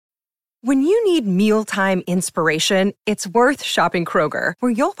When you need mealtime inspiration, it's worth shopping Kroger,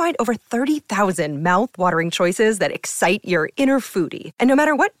 where you'll find over 30,000 mouth-watering choices that excite your inner foodie. And no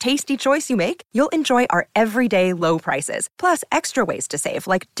matter what tasty choice you make, you'll enjoy our everyday low prices, plus extra ways to save,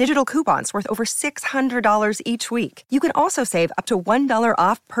 like digital coupons worth over $600 each week. You can also save up to $1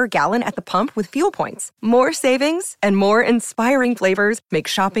 off per gallon at the pump with fuel points. More savings and more inspiring flavors make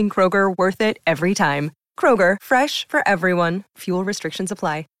shopping Kroger worth it every time. Kroger, fresh for everyone. Fuel restrictions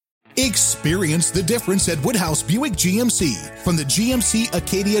apply. Experience the difference at Woodhouse Buick GMC. From the GMC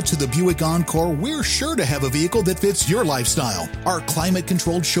Acadia to the Buick Encore, we're sure to have a vehicle that fits your lifestyle. Our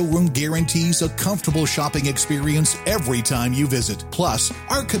climate-controlled showroom guarantees a comfortable shopping experience every time you visit. Plus,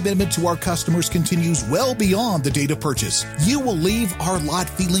 our commitment to our customers continues well beyond the date of purchase. You will leave our lot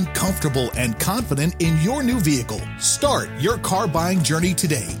feeling comfortable and confident in your new vehicle. Start your car buying journey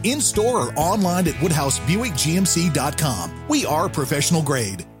today, in-store or online at WoodhouseBuickGMC.com. We are professional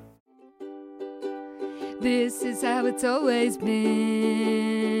grade. This is how it's always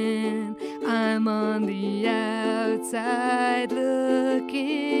been. I'm on the outside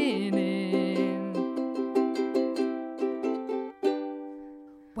looking in.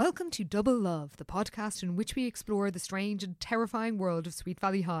 Welcome to Double Love, the podcast in which we explore the strange and terrifying world of Sweet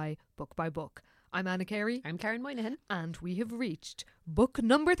Valley High, book by book. I'm Anna Carey. I'm Karen Moynihan. And we have reached book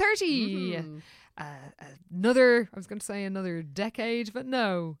number 30. Mm-hmm. I was going to say another decade, but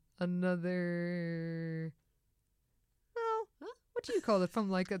no. Another... Well, what do you call it? From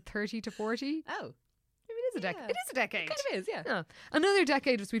like a 30 to 40? Oh. Maybe it is a decade. It is a decade. It kind of is, yeah. Another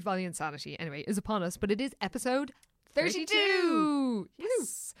decade of Sweet Valley Insanity, anyway, is upon us, but it is episode 32.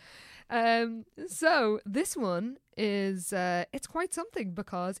 Yes. So this one is, it's quite something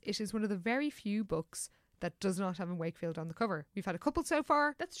because it is one of the very few books that does not have a Wakefield on the cover. We've had a couple so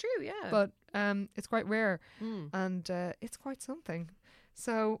far. That's true, yeah. But it's quite rare. And it's quite something.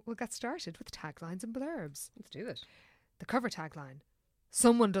 So we'll get started with taglines and blurbs. Let's do it. The cover tagline: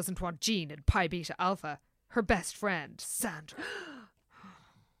 someone doesn't want Jean in Pi Beta Alpha. Her best friend, Sandra.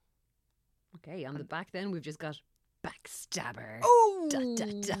 Okay, on the back then we've just got backstabber. Oh! Dot,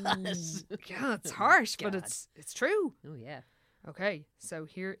 dot, dot. Yeah, it's harsh, but God. it's true. Oh, yeah. Okay, so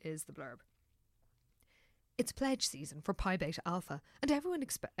here is the blurb. It's pledge season for Pi Beta Alpha, and everyone in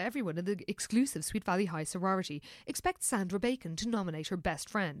the exclusive Sweet Valley High sorority expects Sandra Bacon to nominate her best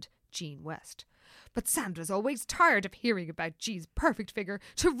friend, Jean West. But Sandra's always tired of hearing about Jean's perfect figure,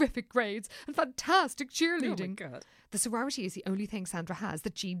 terrific grades, and fantastic cheerleading. Oh my God. The sorority is the only thing Sandra has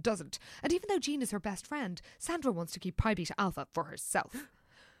that Jean doesn't, and even though Jean is her best friend, Sandra wants to keep Pi Beta Alpha for herself.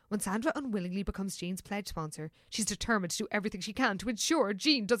 When Sandra unwillingly becomes Jean's pledge sponsor, she's determined to do everything she can to ensure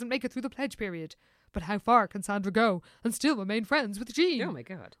Jean doesn't make it through the pledge period. But how far can Sandra go and still remain friends with Jean? Oh my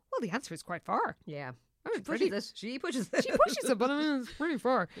God. Well, the answer is quite far. Yeah. I mean, She pushes it. She pushes it, but I mean, it's pretty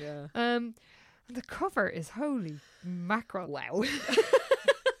far. Yeah. And the cover is holy mackerel. Wow.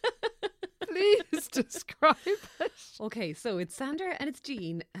 Please describe it. Okay, so it's Sandra and it's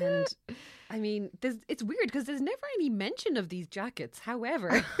Jean, and I mean, it's weird because there's never any mention of these jackets.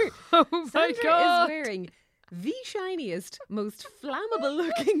 However, Oh my Sandra God. is wearing the shiniest, most flammable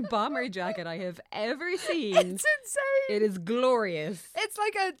looking bomber jacket I have ever seen. It's insane. It is glorious. It's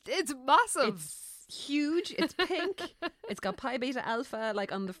like it's massive. It's huge. It's pink. It's got Pi Beta Alpha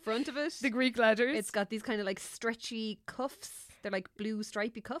like on the front of it. The Greek letters. It's got these kind of like stretchy cuffs. They're like blue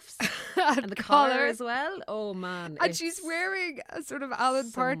stripy cuffs. and And the collar as well. Oh man. And it's she's wearing a sort of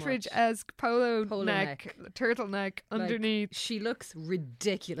Alan so Partridge-esque polo Polo neck, turtleneck like, underneath. she looks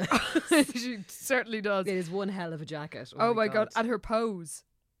ridiculous. She certainly does. It is one hell of a jacket. Oh my God. And her pose.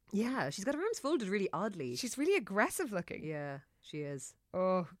 Yeah, she's got her arms folded really oddly. She's really aggressive looking. Yeah, she is.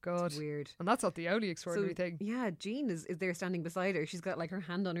 Oh God. It's weird. And that's not the only extraordinary thing. Yeah, Jean is there standing beside her. She's got like her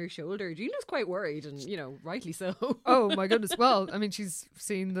hand on her shoulder. Jean looks quite worried and, you know, rightly so. Oh my goodness. Well, I mean, she's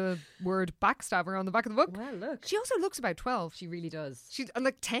seen the word backstabber on the back of the book. Well, look. She also looks about 12. She really does. She's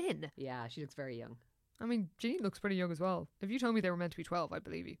like 10. Yeah, she looks very young. I mean, Jean looks pretty young as well. If you told me they were meant to be 12, I'd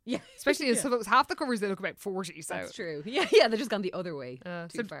believe you. Yeah. Especially as Yeah. some of half the covers, they look about 40. So. That's true. Yeah, they've just gone the other way.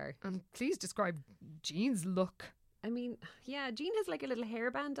 Too so- far. And please describe Jean's look. I mean, yeah, Jean has like a little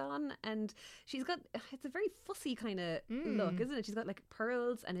hairband on and she's got, it's a very fussy kind of look, isn't it? She's got like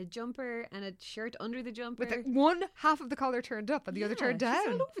pearls and a jumper and a shirt under the jumper. With one half of the collar turned up and the other turned down.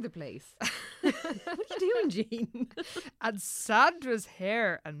 She's all over the place. What are you doing, Jean? And Sandra's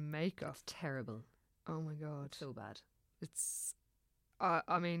hair and makeup. Terrible. Oh my God. So bad. It's,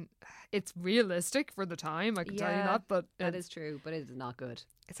 I mean, it's realistic for the time, I can tell you Yeah, that, but That is true, but it is not good.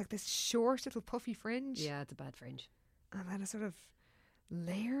 it's like this short little puffy fringe. Yeah, it's a bad fringe. And then a sort of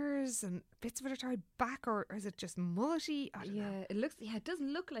layers and bits of it are tied back, or is it just mullety? I don't know. It does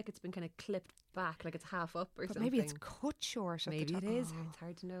look like it's been kind of clipped back, like it's half up or But something. maybe it's cut short. At Maybe the top. it is. Oh, It's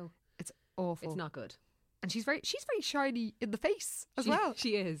hard to know. it's awful. It's not good. And she's very shiny in the face as well.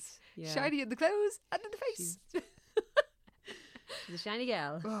 She is. Yeah. Shiny in the clothes and in the face. She's a shiny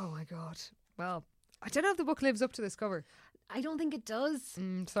gal. Oh my god. Well, I don't know if the book lives up to this cover. I don't think it does.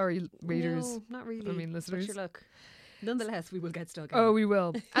 Sorry, readers. No, not really. I mean, listeners. But sure, look. Nonetheless, we will get stuck in. Oh, we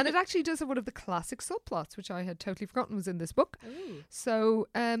will. And it actually does have one of the classic subplots, which I had totally forgotten was in this book. Ooh. So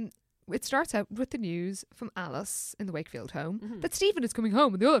it starts out with the news from Alice in the Wakefield home that Stephen is coming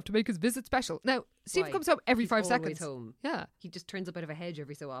home and they'll have to make his visit special. Now, Stephen Why? comes home every He's 5 always seconds. home. Yeah. He just turns up out of a hedge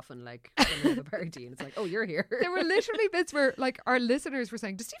every so often, like when we have a party, and it's like, oh, you're here. There were literally bits where, like, our listeners were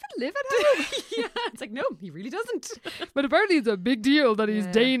saying, does Stephen live at home? Yeah, it's like, no, he really doesn't. But apparently it's a big deal that he's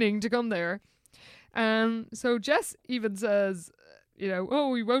Yeah. deigning to come there. So Jess even says, oh,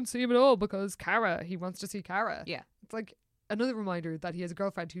 we won't see him at all because he wants to see Cara. Yeah. It's like another reminder that he has a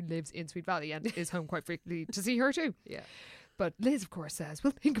girlfriend who lives in Sweet Valley and is home quite frequently to see her too. Yeah. But Liz, of course, says,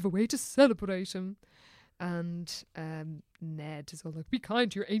 we'll think of a way to celebrate him. And Ned is all like, be kind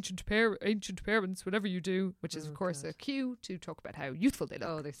to your ancient parents, whatever you do, which is, of course, a cue to talk about how youthful they look.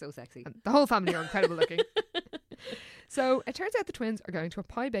 Oh, they're so sexy. And the whole family are incredible looking. So it turns out the twins are going to a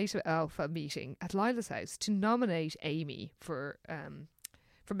Pi Beta Alpha meeting at Lila's house to nominate Amy for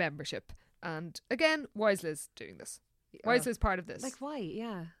membership. And again, why is Liz doing this? Why is Liz part of this? Like, why?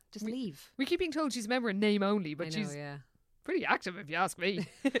 Yeah. Just leave. We keep being told she's a member in name only, but I know, she's yeah. pretty active if you ask me.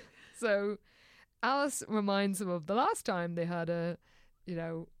 So Alice reminds them of the last time they had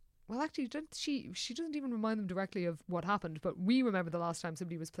well, actually, she doesn't even remind them directly of what happened, but we remember the last time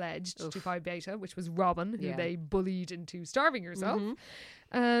somebody was pledged to Phi Beta, which was Robin, who they bullied into starving herself,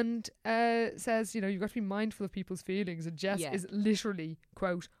 and says, you've got to be mindful of people's feelings. And Jess is literally,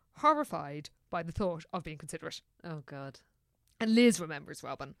 quote, horrified by the thought of being considerate. Oh, God. And Liz remembers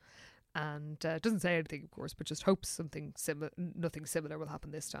Robin. And doesn't say anything, of course, but just hopes nothing similar will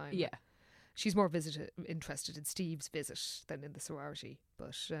happen this time. Yeah. She's more interested in Steve's visit than in the sorority,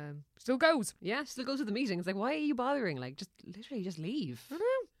 but still goes. Yeah, still goes to the meeting. It's like, why are you bothering? Like, just literally just leave. I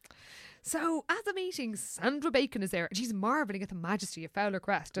know. So at the meeting, Sandra Bacon is there and she's marvelling at the majesty of Fowler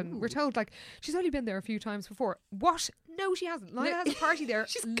Crest. And we're told, like, she's only been there a few times before. What? No, she hasn't. Lila has a party there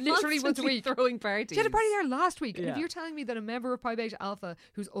She's literally once a constantly week. throwing parties. She had a party there last week. And Yeah. if you're telling me that a member of Pi Beta Alpha,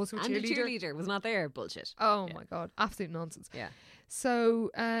 who's also a And a cheerleader was not there. Bullshit. Oh my God, absolute nonsense. Yeah.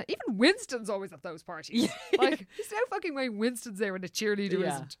 So even Winston's always at those parties. Like, there's no fucking way Winston's there and a cheerleader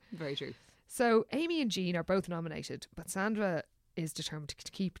isn't. Very true. So Amy and Jean are both nominated, but Sandra is determined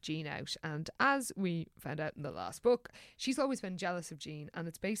to keep Jean out. And as we found out in the last book, she's always been jealous of Jean, and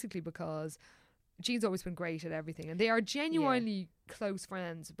it's basically because Jean's always been great at everything, and they are genuinely close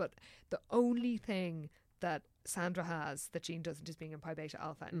friends. But the only thing that Sandra has that Jean doesn't is being in Pi Beta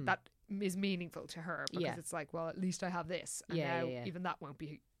Alpha, and that is meaningful to her because it's like, well, at least I have this, and now even that won't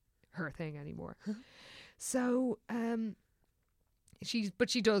be her thing anymore. So she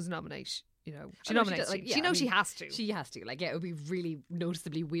does nominate. She nominates. She knows she has to. She has to. Like, yeah, it would be really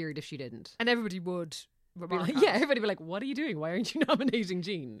noticeably weird if she didn't. And everybody would remark. Like, yeah, everybody would be like, what are you doing? Why aren't you nominating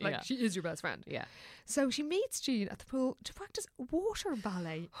Jean? Like, she is your best friend. Yeah. So she meets Jean at the pool to practice water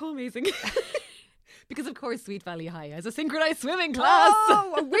ballet. Oh, amazing. Because, of course, Sweet Valley High has a synchronized swimming class.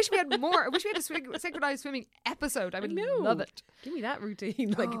 Oh, I wish we had more. I wish we had a synchronized swimming episode. I would love it. Give me that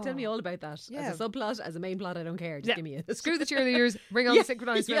routine. Like, tell me all about that. Yeah. As a subplot, as a main plot, I don't care. Just give me it. Screw the cheerleaders. Bring on the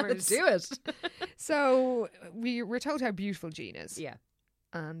synchronized Yeah, swimmers. let's do it. So we're told how beautiful Jean is. Yeah.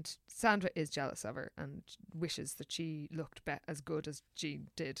 And Sandra is jealous of her and wishes that she looked as good as Jean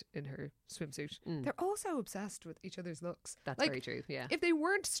did in her swimsuit. They're also obsessed with each other's looks. That's like, very true, yeah. If they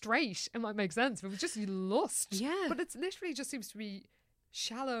weren't straight, it might make sense. If it was just lust. Yeah. But it's literally just seems to be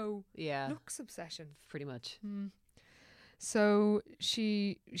shallow looks obsession. Pretty much. So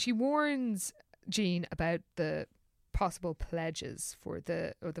she warns Jean about the possible pledges for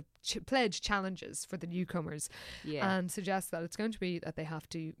the pledge challenges for the newcomers, and suggests that it's going to be that they have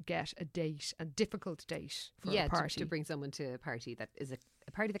to get a difficult date for a party to bring someone to a party that is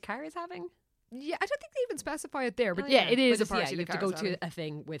a party that Cara is having. Yeah, I don't think they even specify it there, but it is a party. You have to go to a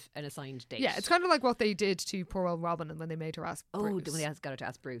thing with an assigned date. Yeah, it's kind of like what they did to poor old Robin and when they made her ask Bruce. Oh, they got her to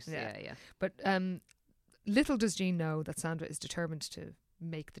ask Bruce. Yeah. But little does Jean know that Sandra is determined to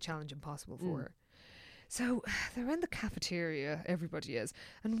make the challenge impossible for her. So they're in the cafeteria, everybody is,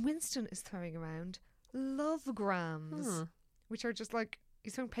 and Winston is throwing around lovograms, which are just like,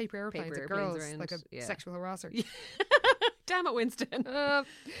 he's throwing paper airplanes at girls, around, like a sexual harasser. Damn it, Winston.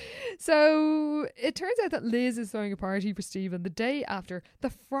 So it turns out that Liz is throwing a party for Stephen the day after the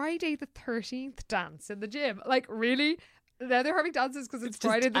Friday the 13th dance in the gym. Like, really? Now they're having dances because it's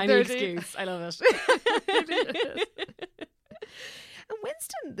Friday the 13th. Excuse. I love it. And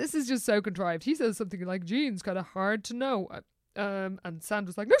Winston, this is just so contrived. He says something like, Jean's kind of hard to know. And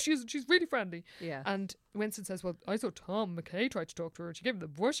Sandra's like, no, she isn't. She's really friendly. Yeah. And Winston says, well, I saw Tom McKay tried to talk to her and she gave him the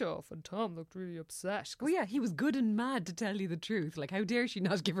brush off and Tom looked really upset. Oh yeah, he was good and mad, to tell you the truth. Like, how dare she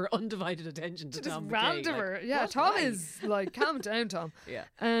not give her undivided attention to Tom just ran McKay? to Like, her. Yeah, what? Tom Why? is like, calm down, Tom. Yeah.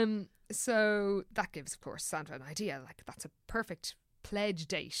 So that gives, of course, Sandra an idea. Like, that's a perfect pledge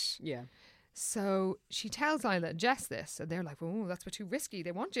date. Yeah. So she tells Isla and Jess this, and they're like, "Oh, that's a bit too risky.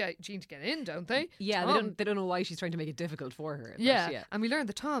 They want Jean to get in, don't they?" Yeah, Tom, they don't know why she's trying to make it difficult for her. but yeah. And we learn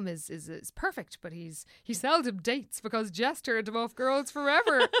that Tom is perfect, but he seldom dates because Jess turned him off girls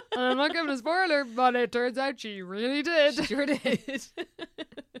forever. And I'm not giving a spoiler, but it turns out she really did. She sure did.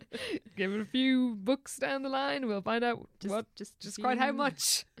 Give it a few books down the line, we'll find out just quite how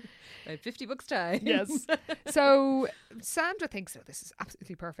much. About 50 books time. Yes. So Sandra thinks, oh, this is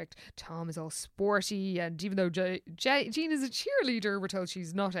absolutely perfect. Tom is all sporty, and even though Jean is a cheerleader, we're told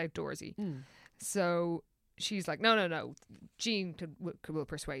she's not outdoorsy. So she's like, no. Jean will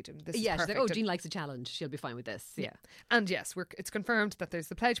persuade him. This is Yeah, she's perfect. like, oh, Jean likes a challenge. She'll be fine with this. Yeah. And yes, it's confirmed that there's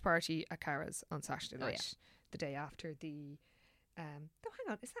the pledge party at Cara's on Saturday night, the day after the. No,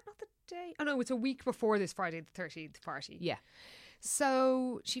 hang on, is that not the day? Oh no, it's a week before this Friday the 13th party. Yeah.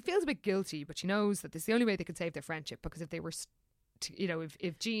 So she feels a bit guilty, but she knows that this is the only way they could save their friendship, because if they were,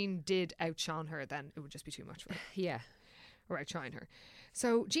 if Jean did outshine her, then it would just be too much for her. Yeah. Or outshine her.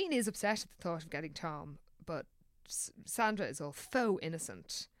 So Jean is upset at the thought of getting Tom, but Sandra is all faux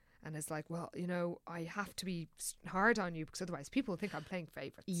innocent and is like, well, I have to be hard on you because otherwise people think I'm playing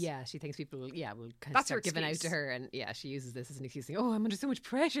favourites. Yeah, she thinks people will kind of That's start her giving out excuse. to her, and she uses this as an excuse, saying, oh, I'm under so much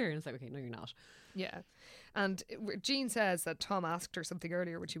pressure. And it's like, okay, no, you're not. Yeah. And Jean says that Tom asked her something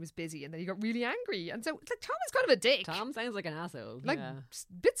earlier when she was busy, and then he got really angry. And so it's like, Tom is kind of a dick. Tom sounds like an asshole. Like, yeah.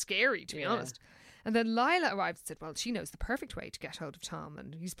 a bit scary, to be Yeah. honest. And then Lila arrives and said, well, she knows the perfect way to get hold of Tom,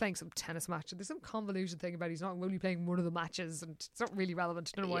 and he's playing some tennis match, and there's some convoluted thing about he's not only playing one of the matches, and it's not really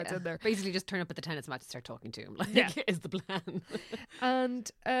relevant. I don't know why it's in there. Basically, just turn up at the tennis match and start talking to him. Like, Yeah. is the plan. And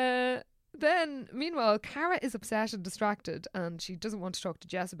then, meanwhile, Cara is upset and distracted, and she doesn't want to talk to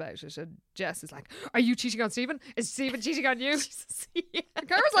Jess about it. And Jess is like, are you cheating on Stephen? Is Stephen cheating on you? Yeah. And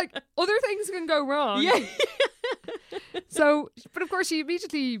Cara's like, other things can go wrong. Yeah. So, but of course, she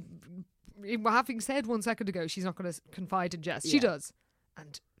immediately, having said 1 second ago she's not going to confide in Jess, she Yeah. does.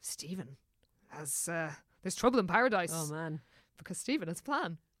 And Stephen has, there's trouble in paradise. Oh, man. Because Stephen has a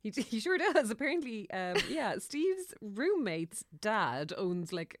plan. He sure does. Apparently, Steve's roommate's dad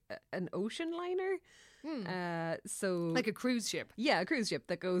owns like an ocean liner. So Like a cruise ship. yeah, a cruise ship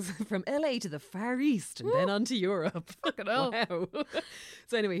that goes from LA to the Far East and then on to Europe. Fucking hell. Wow.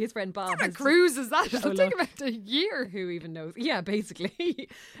 So anyway, his friend Bob What kind has of cruise is that? It'll Oh, take look. about a year. who even knows? Yeah, basically.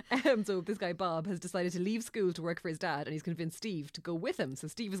 So this guy Bob has decided to leave school to work for his dad, and he's convinced Steve to go with him. So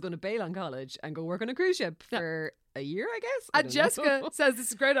Steve is going to bail on college and go work on a cruise ship for a year, I guess. I And don't know. Jessica says this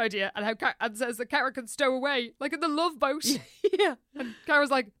is a great idea, and and says that Cara can stow away, like in the Love Boat. Yeah. And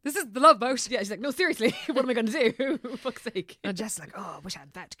Cara's like, this is the Love Boat. Yeah, she's like, no, seriously, what am I going to do? For fuck's sake. And Jess is like, oh, I wish I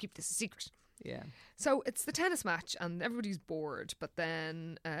had vowed to keep this a secret. Yeah. So it's the tennis match, and everybody's bored, but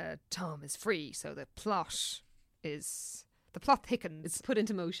then Tom is free, so the plot thickens. It's put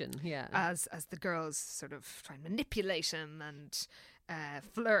into motion, yeah. as the girls sort of try and manipulate him and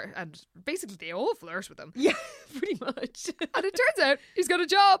flirt, and basically they all flirt with him. Yeah, pretty much. And it turns out he's got a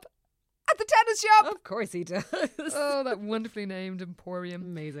job at the tennis shop. Of course he does. Oh, that wonderfully named emporium.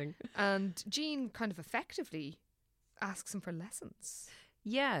 Amazing. And Jean kind of effectively asks him for lessons.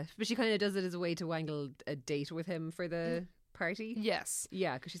 Yeah, but she kind of does it as a way to wangle a date with him for the party. Yes.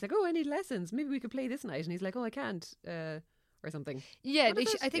 Yeah, because she's like, oh, I need lessons. Maybe we could play this night. And he's like, oh, I can't. Or something. Yeah, What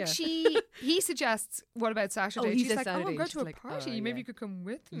is it? I think Yeah. he suggests, what about Saturday? Oh, he She's says like, oh, I'm Saturday. going She's to a like, party. oh, Maybe yeah. you could come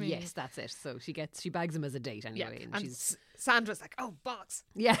with me. Yes, that's it. So she bags him as a date Yeah. anyway. And she's Sandra's like, oh, bollocks.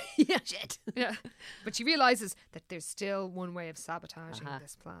 yeah, shit. Yeah. But she realises that there's still one way of sabotaging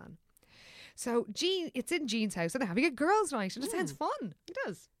this plan. So it's in Jean's house, and they're having a girls' night, and it sounds fun. It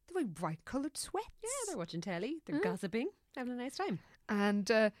does. They're wearing bright-coloured sweats. Yeah, they're watching telly. They're gossiping, having a nice time. And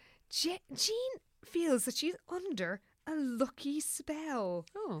Jean feels that she's under a lucky spell.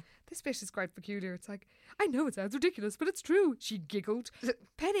 Oh. This bit is quite peculiar. It's like, I know it sounds ridiculous, but it's true. She giggled.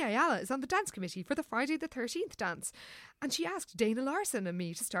 Penny Ayala is on the dance committee for the Friday the 13th dance. And she asked Dana Larson and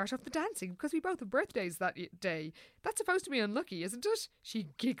me to start off the dancing because we both have birthdays that day. That's supposed to be unlucky, isn't it? She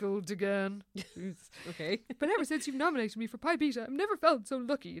giggled again. Okay. But ever since you've nominated me for Pi Beta, I've never felt so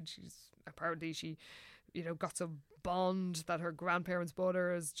lucky. And she got some bond that her grandparents bought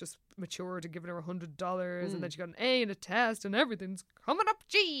her, has just matured and given her $100, and then she got an A in a test, and everything's coming up,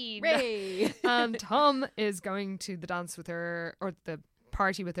 Gene. Hooray. And Tom is going to the dance with her, or the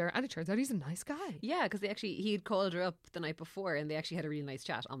party with her, and it turns out he's a nice guy. Yeah, because he had called her up the night before, and they actually had a really nice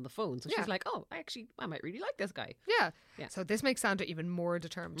chat on the phone. So she's like, "Oh, I might really like this guy." Yeah. Yeah. So this makes Sandra even more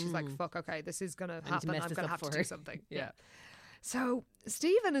determined. She's like, "Fuck, okay, this is gonna happen. mess I'm this gonna up have to for do her." something." Yeah. So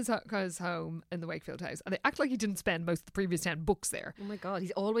Stephen goes home in the Wakefield house, and they act like he didn't spend most of the previous 10 books there. Oh my God,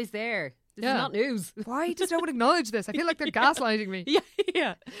 he's always there. This Yeah. is not news. Why does no one acknowledge this? I feel like they're gaslighting me.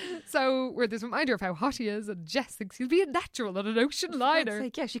 Yeah. So we're this reminder of how hot he is, and Jess thinks he'll be a natural on an ocean liner. It's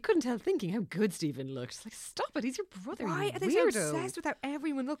like, yeah, she couldn't help thinking how good Stephen looked. It's like, stop it, he's your brother. Why you are they so weirdo. obsessed with how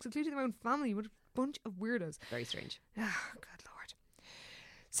everyone looks, including their own family? What a bunch of weirdos. Very strange. Oh, good lord.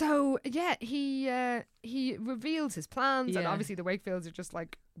 So yeah, he reveals his plans, and Yeah. obviously the Wakefields are just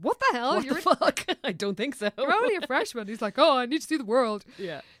like, "What the hell? What You're the fuck? I don't think so. you're only a freshman." He's like, "Oh, I need to see the world."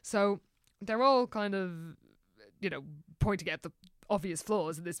 Yeah. So they're all kind of, pointing out the obvious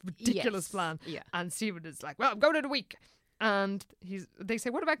flaws in this ridiculous Yes. plan. Yeah. And Stephen is like, "Well, I'm going in a week." And they say,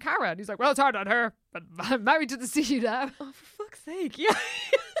 "What about Cara?" And he's like, "Well, it's hard on her, but I'm married to the sea now." Oh, for fuck's sake. Yeah.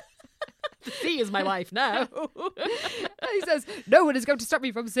 The sea is my wife now. And he says, "No one is going to stop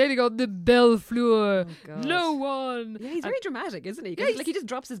me from sailing on the Bellefleur. God. No one." Yeah, he's very dramatic, isn't he? 'Cause, Yeah, like, he just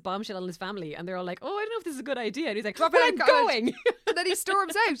drops his bombshell on his family, and they're all like, "Oh, I don't know if this is a good idea." And he's like, Drop "Well, it I'm in college." going." And then he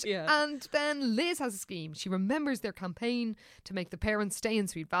storms out. Yeah. And then Liz has a scheme. She remembers their campaign to make the parents stay in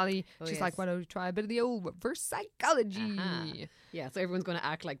Sweet Valley. Oh, She's yes. like, "Why don't we try a bit of the old reverse psychology?" Uh-huh. Yeah, so everyone's going to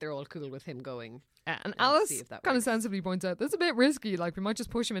act like they're all cool with him going. And see Alice if that kind of works. sensibly points out, "That's a bit risky. Like, we might just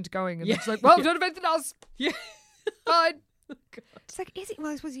push him into going." And Yeah. she's like, "Well, we don't have anything else. Yeah. Fine." It's like, is he?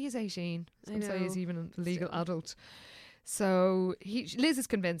 Well, I suppose he is 18. I Some say he's know. even a legal Still. adult. So Liz is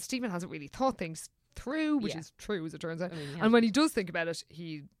convinced Stephen hasn't really thought things through, which Yeah. is true as it turns out. I mean, he And when he does think about it,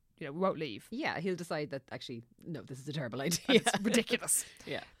 he won't leave. Yeah, he'll decide that actually, no, this is a terrible idea. And it's ridiculous.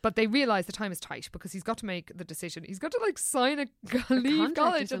 Yeah. But they realise the time is tight because he's got to make the decision. He's got to sign leave contract or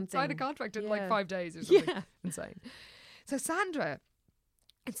college and sign a something. contract in Yeah. 5 days or something. Yeah. Insane. So Sandra,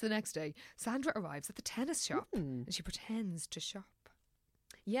 it's the next day. Sandra arrives at the tennis shop and she pretends to shop.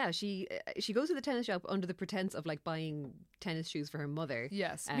 Yeah, she goes to the tennis shop under the pretense of buying tennis shoes for her mother.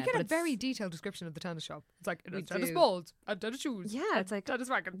 Yes, we but get a it's- very detailed description of the tennis shop. It's like, We tennis do. balls and tennis shoes. Yeah, and it's like, tennis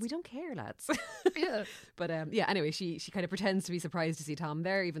rackets. We don't care, lads. Yeah. But yeah, anyway, she kind of pretends to be surprised to see Tom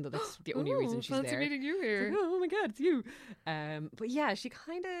there, even though that's the only reason Ooh, she's fancy there. meeting you It's here. like, oh my God, it's you. But yeah, she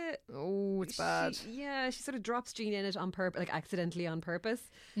kind of. Oh, it's bad. She sort of drops Jean in it on purpose, like accidentally on purpose.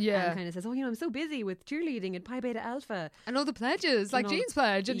 Yeah. And kind of says, "Oh, I'm so busy with cheerleading and Pi Beta Alpha." And all the pledges, like And all- Jean's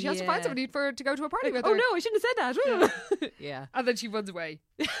pledge, and she has to find Yeah. somebody to go to a party with Oh her. no, I shouldn't have said that. Yeah, And then she runs away.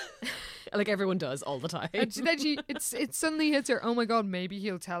 like everyone does all the time. And then it suddenly hits her, oh my God, maybe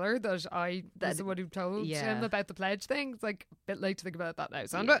he'll tell her that I was the one who told yeah. him about the pledge thing. It's like a bit late to think about that now,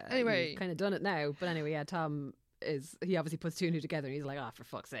 Sandra. Anyway. kind of done it now. But anyway, yeah, Tom he obviously puts two and two together, and he's like, "Oh, for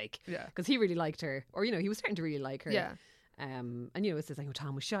fuck's sake," Yeah. because he really liked her, or he was starting to really like her. Yeah. And it's just like, oh,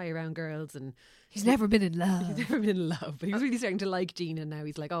 Tom was shy around girls, and He's never been in love. he's never been in love. But he was really starting to like Jean, and now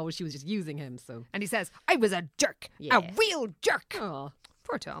he's like, oh, well, she was just using him. So, And he says, I was a jerk. Yeah. A real jerk. oh,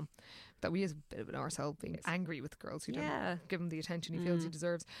 Poor Tom. Though he is a bit of an arsehole being angry with girls who Yeah. don't give him the attention he feels he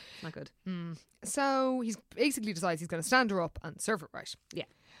deserves. not good. So he basically decides he's going to stand her up and serve it right. Yeah.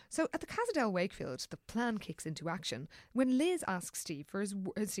 So at the Casadel Wakefield, the plan kicks into action when Liz asks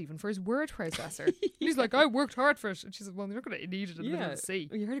Stephen for his word processor. He's like, I worked hard for it. And she says, well, you're not going to need it in the middle of the sea.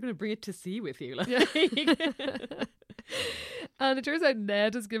 You're already going to bring it to sea with you. Like. Yeah. And it turns out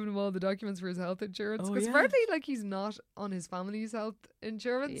Ned has given him all the documents for his health insurance. Oh, Because yeah. apparently, he's not on his family's health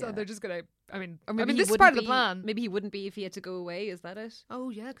insurance. So Yeah. they're just going to, Or this he is wouldn't part of the be- plan. Maybe he wouldn't be if he had to go away. Is that it? Oh,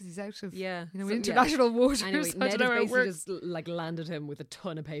 yeah, because he's out of Yeah. So, yeah. international waters. Anyway, I Ned don't know how has it basically works. just landed him with a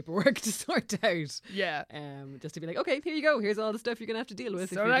ton of paperwork to sort out. Yeah. Just to be like, okay, here you go. Here's all the stuff you're gonna have to deal with if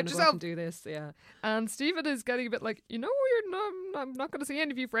Sort you're out gonna go yourself. off and do this. Yeah. And Stephen is getting a bit like, I'm not going to see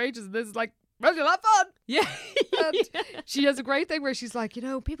any of you for ages. And this is like, well, you'll have fun. Yeah. And she has a great thing where she's like,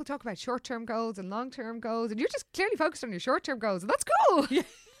 people talk about short-term goals and long-term goals, and you're just clearly focused on your short-term goals, and that's cool. Yeah.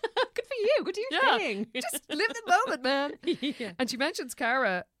 Good for you. Good to your thing. Just live the moment, man. Yeah. And she mentions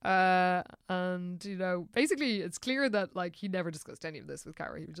Cara, and basically it's clear that like he never discussed any of this with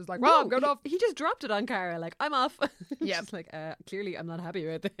Cara. He was just like, "Well, I'm going off." He just dropped it on Cara, like, I'm off. Yeah. She's like, clearly I'm not happy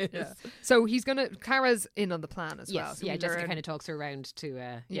about this. Yeah. So Cara's in on the plan as well. Yes, So yeah, we Jessica learn- kind of talks her around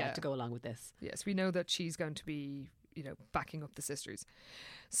to to go along with this. Yes, we know that she's going to be, backing up the sisters.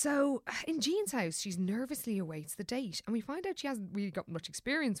 So in Jean's house, she's nervously awaits the date, and we find out she hasn't really got much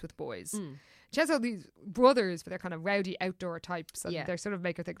experience with boys. She has all these brothers, but they're kind of rowdy outdoor types, and they sort of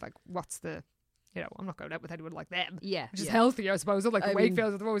make her think like, what's the, I'm not going out with anyone like them. Yeah, Which is healthy, I suppose. Unlike the I mean-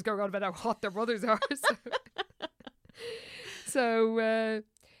 Wakefields, they're always going on about how hot their brothers are. So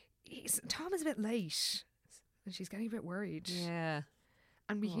Tom is a bit late, and she's getting a bit worried. Yeah.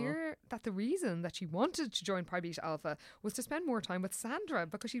 And we hear that the reason that she wanted to join Pi Beta Alpha was to spend more time with Sandra,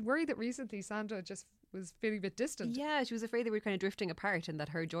 because she'd worried that recently Sandra just was feeling a bit distant. Yeah, she was afraid they were kind of drifting apart and that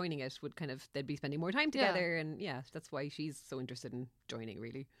her joining it would they'd be spending more time together. And that's why she's so interested in joining,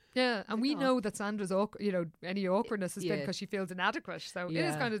 really. Yeah, and we know that Sandra's, any awkwardness has been because she feels inadequate. So it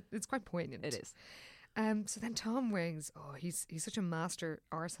is it's quite poignant. It is. So then Tom rings. Oh, he's such a master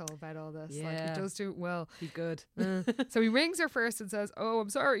arsehole about all this. Like, Yeah. he does do it well. He's good. So he rings her first and says, "Oh, I'm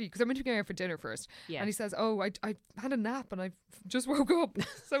sorry, because I'm meant to be going out for dinner first." Yeah. And he says, "Oh, I had a nap and I just woke up,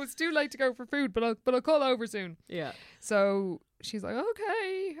 so it's too late to go for food, but I'll call over soon." Yeah. So she's like,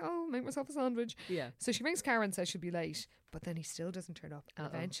 "Okay, I'll make myself a sandwich." Yeah. So she rings Karen and says she'll be late, but then he still doesn't turn up. And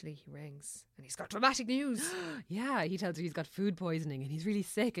eventually he rings and he's got dramatic news. Yeah, he tells her he's got food poisoning and he's really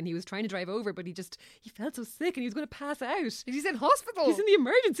sick and he was trying to drive over, but he felt so sick and he was going to pass out. He's in hospital. He's in the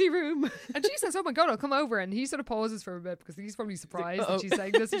emergency room. And she says, "Oh my God, I'll come over." And he sort of pauses for a bit because he's probably surprised that she's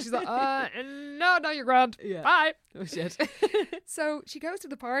saying this. And she's like, no, you're grand. Yeah. Bye. Oh, shit. So she goes to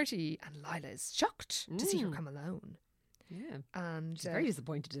the party and Lila is shocked to see her come alone. Yeah. And She's very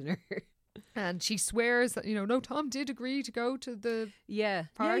disappointed in her. and she swears that, no, Tom did agree to go to the Yeah.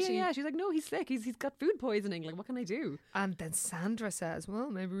 party. Yeah. She's like, no, he's sick. He's got food poisoning. Like, what can I do? And then Sandra says, well,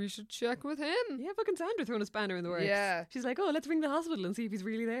 maybe we should check with him. Yeah, fucking Sandra throwing a spanner in the works. Yeah. She's like, oh, let's ring the hospital and see if he's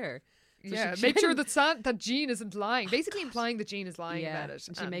really there. So Yeah, she- make sure that Jean isn't lying. Basically implying that Jean is lying about it.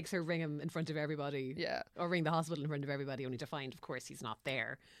 And she makes her ring him in front of everybody. Yeah. Or ring the hospital in front of everybody, only to find, of course, he's not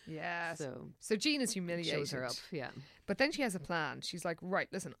there. Yeah. So Jean is humiliated. shows her up. Yeah. But then she has a plan. She's like, right,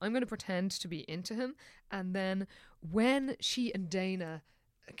 listen, I'm going to pretend to be into him. And then when she and Dana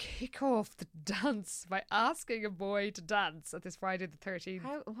kick off the dance by asking a boy to dance at this Friday the 13th.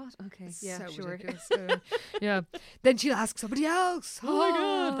 How? What? Okay. It's Yeah, so sure. ridiculous. Yeah. Then she'll ask somebody else. Oh my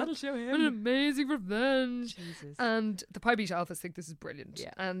God, that'll show him. What an amazing revenge. Jesus. And the Pi Beta Alphas think this is brilliant.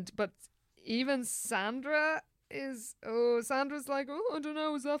 Yeah. But even Sandra's like, I don't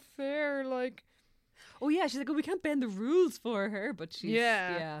know, is that fair? Like, Oh yeah, she's like, oh, we can't bend the rules for her, but she's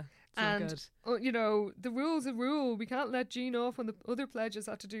Yeah. it's not good. The rule's a rule. We can't let Jean off when the other pledges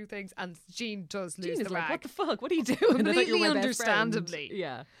have to do things. And Jean does lose Jean the is like, rag. what the fuck? What are you doing? I thought you were my best friend. Understandably.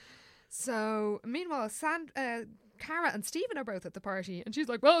 Yeah. So, meanwhile, Cara and Stephen are both at the party. And she's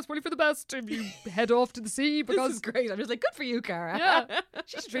like, well, it's probably for the best if you head off to the sea This because... is great. I'm just like, good for you, Cara. Yeah,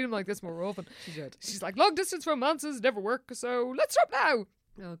 she should treat him like this more often. She should. She's like, long distance romances never work, so let's stop now.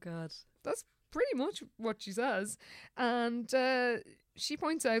 Oh God. That's pretty much what she says. And she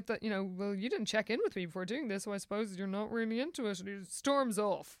points out that, well, you didn't check in with me before doing this, so I suppose you're not really into it. And he storms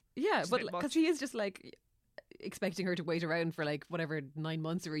off. Yeah, It's a but bit much. because he is just like expecting her to wait around for like whatever 9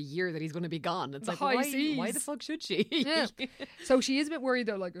 months or a year that he's going to be gone. It's The like, high why seas. the fuck should she? Yeah. So she is a bit worried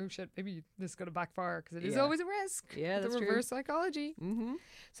though, like, oh shit, maybe this is going to backfire because it is Yeah. always a risk. Yeah, the that's true. reverse psychology. Mm-hmm.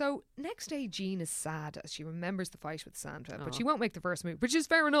 So next day, Jean is sad as she remembers the fight with Sandra, but she won't make the first move, which is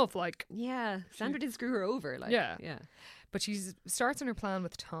fair enough. Like, Yeah, Sandra did screw her over. Like, Yeah. yeah. but she starts on her plan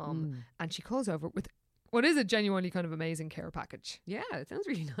with Tom, and she calls over with what is a genuinely kind of amazing care package. Yeah, it sounds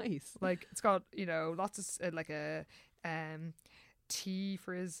really nice. Like it's got lots of like a tea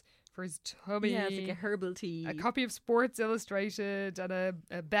for his tummy. Yeah, it's like a herbal tea. A copy of Sports Illustrated and a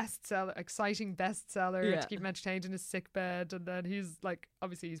bestseller, exciting bestseller Yeah. to keep him entertained in his sick bed. And then he's like,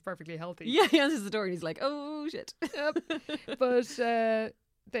 obviously he's perfectly healthy. Yeah, he answers the door and he's like, oh shit. Yep. But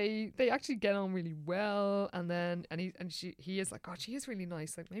they actually get on really well. And then he is like, God, she is really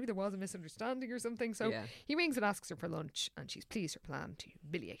nice. Like maybe there was a misunderstanding or something. So Yeah. he rings and asks her for lunch, and she's pleased her plan to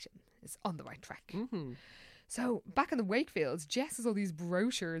humiliate him is on the right track. Mm-hmm. So back in the Wakefields, Jess has all these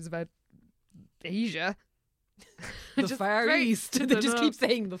brochures about Asia. The Just Far very- East. I They don't just know. keep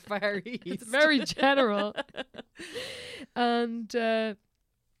saying the Far East. It's very general. And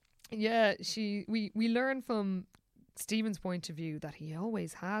we learn from Stephen's point of view that he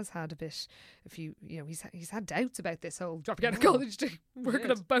always has had a few, he's had doubts about this whole dropping out of college to work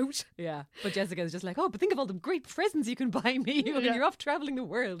on a boat. Yeah. But Jessica's just like, oh, but think of all the great presents you can buy me when you're off travelling the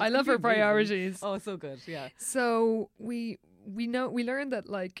world. I love her priorities. Oh, so good. Yeah. So we learned that,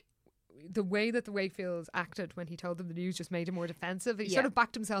 like, the way that the Wakefields acted when he told them the news just made him more defensive. He sort of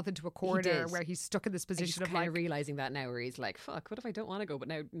backed himself into a corner where he's stuck in this position of, like, realising that now, where he's like, fuck, what if I don't want to go? But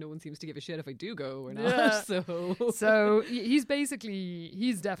now no one seems to give a shit if I do go or not. So he's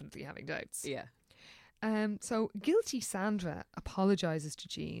definitely having doubts. Yeah. So guilty Sandra apologises to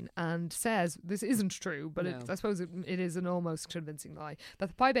Jean and says this isn't true, but I suppose it is an almost convincing lie, that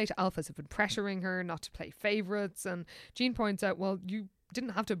the Pi Beta Alphas have been pressuring her not to play favourites, and Jean points out, well, you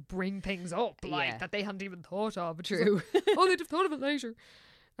didn't have to bring things up that they hadn't even thought of. But true. Like, they'd have thought of it later.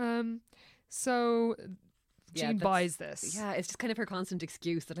 So Jean buys this. Yeah, it's just kind of her constant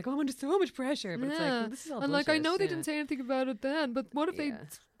excuse that, like, oh, I'm under so much pressure. But it's like, well, this is all and bullshit. like, I know they didn't say anything about it then, but what if they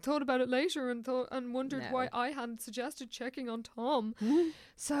thought about it later and wondered why I hadn't suggested checking on Tom?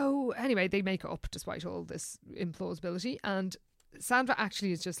 So anyway, they make up despite all this implausibility, and Sandra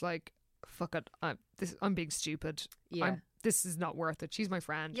actually is just like, fuck it, I'm being stupid. This is not worth it. She's my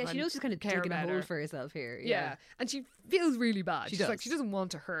friend. Yeah, she knows she's kind of digging a hole for herself here. Yeah. And she feels really bad. She She's like, she doesn't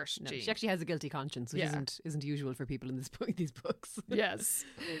want to hurt Jean. She actually has a guilty conscience, which isn't usual for people in these books. Yes.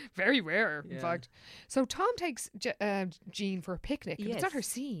 Very rare, in fact. So Tom takes Jean for a picnic. And it's not her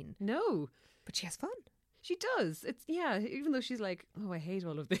scene. No. But she has fun. She does. It's, even though she's like, oh, I hate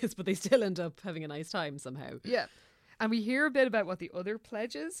all of this, but they still end up having a nice time somehow. Yeah. And we hear a bit about what the other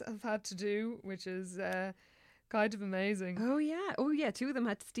pledges have had to do, which is kind of amazing. Oh yeah. Two of them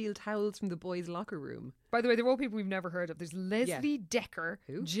had to steal towels from the boys' locker room. By the way, they're all people we've never heard of. There's Leslie Decker,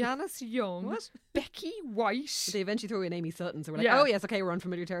 Janice Young, Becky White. They eventually throw in Amy Sutton, so we're like, oh yes, okay, we're on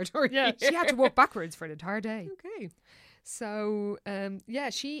familiar territory. Yeah, she had to walk backwards for an entire day. Okay. So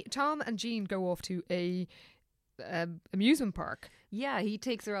Tom and Jean go off to a amusement park. Yeah, he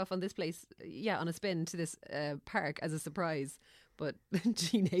takes her off on this place, on a spin to this park as a surprise. But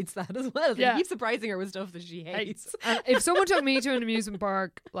Jean hates that as well. He keeps surprising her with stuff that she hates. If someone took me to an amusement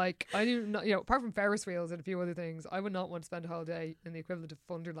park, like, I do not, apart from Ferris wheels and a few other things, I would not want to spend a whole day in the equivalent of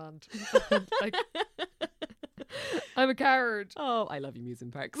Funderland. Like, I'm a coward. Oh, I love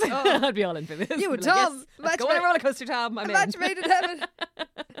amusement parks. I'd be all in for this. You and Tom. Yes, let's go on a roller coaster, Tom. I'm match made in heaven.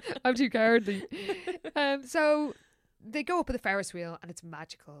 I'm too cowardly. So they go up with the Ferris wheel and it's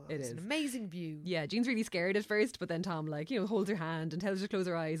magical. It's an amazing view. Yeah, Jean's really scared at first, but then Tom, like, holds her hand and tells her to close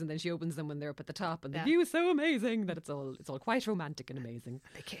her eyes, and then she opens them when they're up at the top, and the view is so amazing that it's all quite romantic and amazing.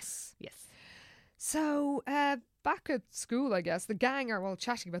 And they kiss. Yes. So back at school, I guess, the gang are all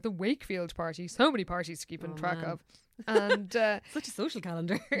chatting about the Wakefield party. So many parties to keep track of. And such a social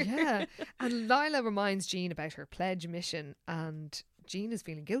calendar. Yeah. And Lila reminds Jean about her pledge mission, and Jean is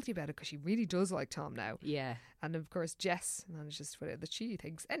feeling guilty about it because she really does like Tom now. Yeah. And of course, Jess manages to put out that she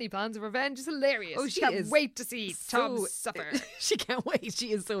thinks any plans of revenge is hilarious. Oh, she can't wait to see Tom suffer. She can't wait.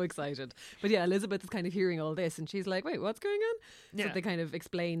 She is so excited. But yeah, Elizabeth is kind of hearing all this and she's like, wait, what's going on? Yeah. So they kind of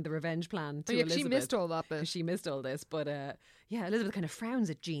explain the revenge plan to Elizabeth. She missed all that bit. She missed all this. But Elizabeth kind of frowns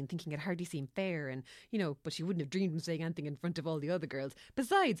at Jean, thinking it hardly seemed fair. And, but she wouldn't have dreamed of saying anything in front of all the other girls.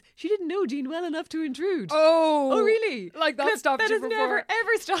 Besides, she didn't know Jean well enough to intrude. Oh, really? Like that stopped you before? That has never,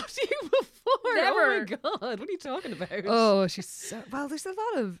 ever stopped you before. Never. Oh my God. What are you talking about? Oh, she's so... Well, there's a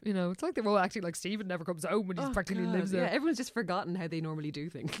lot of, it's like they're all acting like Stephen never comes home when he practically lives there. Yeah, everyone's just forgotten how they normally do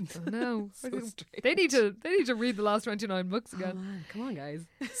things. I know. So they need to read the last 29 books again. Oh, man. Come on, guys.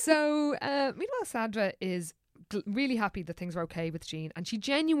 So, meanwhile, Sandra is really happy that things are okay with Jean, and she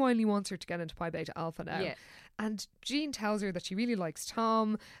genuinely wants her to get into Pi Beta Alpha now. Yeah. And Jean tells her that she really likes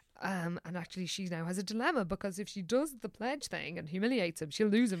Tom, and actually she now has a dilemma, because if she does the pledge thing and humiliates him, she'll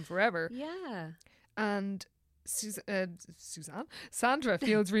lose him forever. Yeah. And Sandra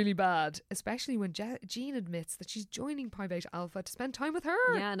feels really bad, especially when Jean admits that she's joining Pi Beta Alpha to spend time with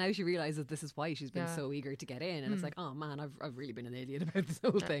her. Yeah, now she realises this is why she's been so eager to get in, and it's like, oh man, I've really been an idiot about this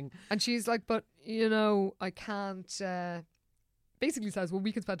whole thing. And she's like, but I can't. Basically says, well,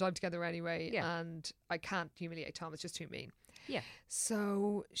 we can spend time together anyway, and I can't humiliate Tom. It's just too mean. Yeah.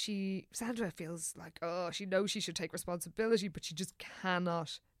 So Sandra feels like, she knows she should take responsibility, but she just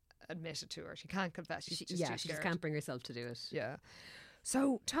cannot admit it to her. She can't confess. She's just too scared. She just can't bring herself to do it. Yeah.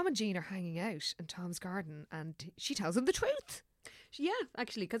 So Tom and Jean are hanging out in Tom's garden, and she tells him the truth. Yeah,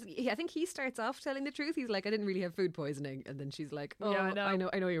 actually, because I think he starts off telling the truth. He's like, I didn't really have food poisoning, and then she's like, oh, yeah, I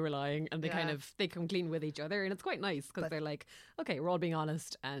know you were lying, and they come clean with each other, and it's quite nice because they're like, okay, we're all being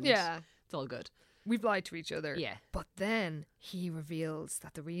honest, and it's all good. we've lied to each other. Yeah. But then he reveals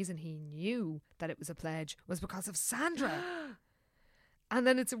that the reason he knew that it was a pledge was because of Sandra. And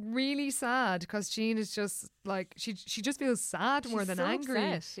then it's really sad because Jean is just like, she just feels sad more than so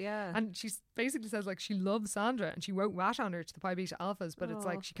angry. upset, yeah. And she basically says like she loves Sandra and she won't rat on her to the Pi Beta Alphas, but it's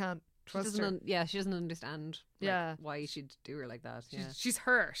like she can't trust her. She doesn't understand why she'd do her like that. Yeah. She's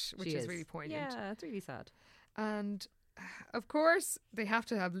hurt, which is really poignant. Yeah, it's really sad. And of course, they have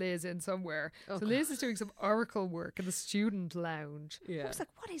to have Liz in somewhere. Oh, so Liz is doing some oracle work in the student lounge. Yeah. I was like,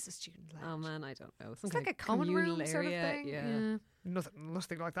 what is a student lounge? Oh man, I don't know. Some It's kind like a of common communal room sort of area. thing. Yeah.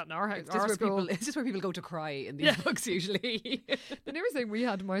 Nothing like that in our house. It's Our just, school. it's just where people go to cry in these books usually. The nearest thing we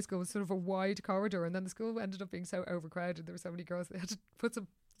had in my school was sort of a wide corridor, and then the school ended up being so overcrowded. There were so many girls, they had to put some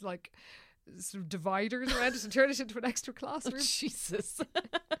like sort of dividers around it and turn it into an extra classroom. Oh, Jesus.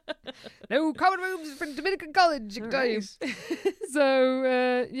 No common rooms for Dominican College. Right.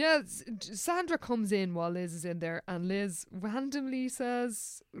 So Sandra comes in while Liz is in there, and Liz randomly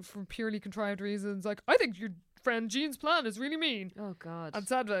says, from purely contrived reasons, like, I think your friend Jean's plan is really mean. Oh God. And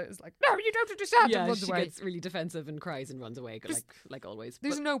Sandra is like, no, you don't understand, and runs she away. gets really defensive and cries and runs away, like always.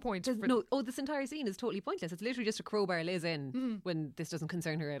 There's But no point. this entire scene is totally pointless. It's literally just a crowbar Liz in when this doesn't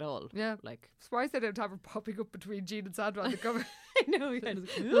concern her at all. Yeah. Like, Surprised they don't have her popping up between Jean and Sandra on the cover. I know. Yeah,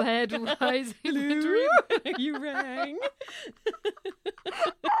 The head rising. Hello? You rang.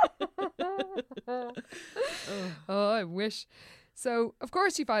 Oh, I wish. So, of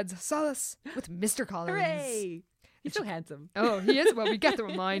course, she finds solace with Mr. Collins. Hooray! He's so handsome. Oh, he is. Well, we get the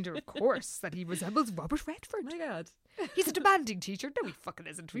reminder, of course, that he resembles Robert Redford. Oh my God. He's a demanding teacher. No, he fucking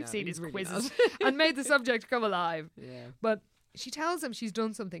isn't. We've No, seen he's his really quizzes and made the subject come alive. Yeah. But she tells him she's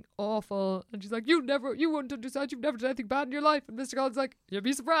done something awful, and she's like, you won't understand. You've never done anything bad in your life. And Mr. Collins is like, you'll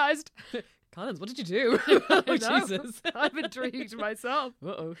be surprised. Collins, what did you do? I Oh, know. Jesus. I'm intrigued myself.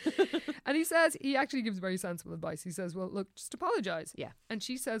 Uh-oh. And he actually gives very sensible advice. He says, well, look, just apologise. Yeah. And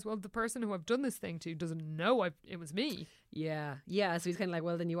she says, well, the person who I've done this thing to doesn't know it was me. Yeah. Yeah. So he's kind of like,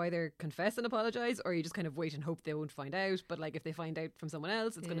 well, then you either confess and apologise, or you just kind of wait and hope they won't find out. But like, if they find out from someone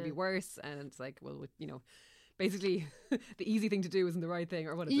else, it's going to be worse. And it's like, well, basically the easy thing to do isn't the right thing,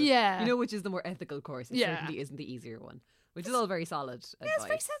 or what is it? Yeah. You know, which is the more ethical course. It Yeah. certainly isn't the easier one, which is all very solid advice. Yeah, it's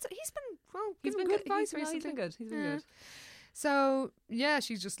very sensible. He's been good advice recently. He's been good. He's been good. So, yeah,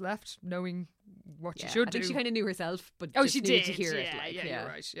 she's just left knowing what she Yeah, should I think do. she kind of knew herself, but Oh, just she needed did. to hear it. Yeah, Like, you're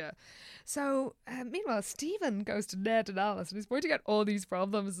right. Yeah. So, meanwhile, Stephen goes to Ned and Alice, and he's pointing out all these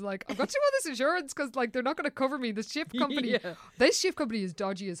problems. Like, I've got to do all this insurance because, like, they're not going to cover me. The ship company, Yeah. this ship company is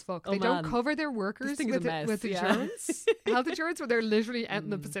dodgy as fuck. Oh, They don't man. cover their workers thing is a mess, with yeah. insurance, health insurance, when they're literally out in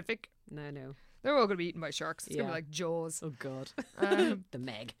the Pacific. No. They're all going to be eaten by sharks. It's going to Yeah. be like Jaws. Oh God. Um, The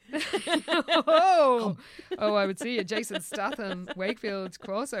Meg. oh, I would see a Jason Statham Wakefield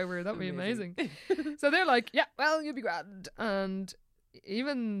crossover. That would be amazing. So they're like, yeah, well, you'll be grand. And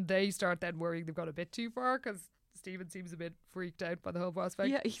even they start then worrying they've gone a bit too far because Stephen seems a bit freaked out by the whole prospect.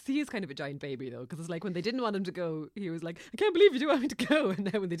 Yeah, he is kind of a giant baby though, because it's like when they didn't want him to go, he was like, I can't believe you do want me to go.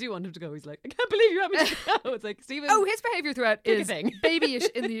 And now when they do want him to go, he's like, I can't believe you want me to go. It's like, Stephen. Oh, his behaviour throughout Pick a is thing. babyish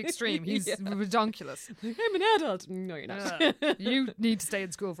in the extreme. He's Yeah. redonkulous. I'm an adult. No, you're not. You need to stay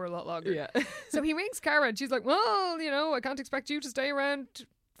in school for a lot longer. Yeah. So he rings Cara and she's like, well, I can't expect you to stay around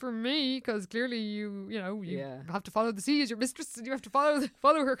for me because clearly you Yeah. have to follow the sea as your mistress and you have to follow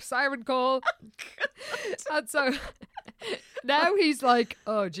her siren call. And so now he's like,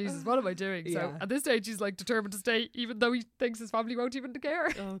 oh Jesus, what am I doing? So Yeah. at this stage he's like determined to stay even though he thinks his family won't even care.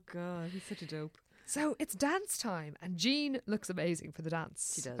 Oh God, he's such a dope. So it's dance time and Jean looks amazing for the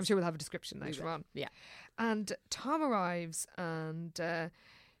dance. She does. I'm sure we'll have a description later on. Yeah. And Tom arrives and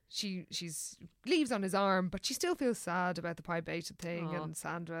she's leaves on his arm, but she still feels sad about the Pi Beta thing Aw. and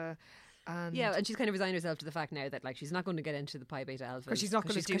Sandra. And Yeah, and she's kind of resigned herself to the fact now that like she's not going to get into the Pi Beta Alpha 'Cause she's not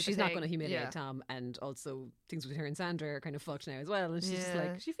gonna do the she's not thing. going to humiliate Yeah. Tom, and also things with her and Sandra are kind of fucked now as well. And she's just Yeah.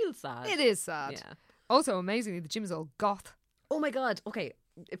 like, she feels sad. it is sad. Yeah. Also, amazingly, the gym is all goth. Oh my God. Okay.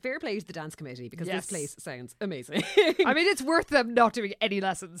 Fair play to the dance committee because Yes. this place sounds amazing. I mean, it's worth them not doing any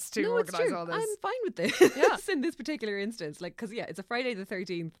lessons to No, it's organise true. all this. I'm fine with this Yeah. in this particular instance. Like, because it's a Friday the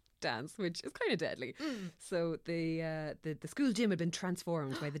 13th dance, which is kind of deadly. So the school gym had been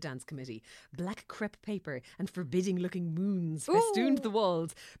transformed by the dance committee. Black crepe paper and forbidding-looking moons festooned Ooh. the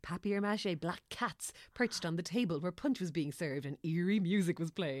walls. Papier-mâché black cats perched on the table where punch was being served and eerie music was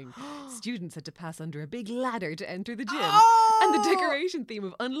playing. Students had to pass under a big ladder to enter the gym. And the decoration theme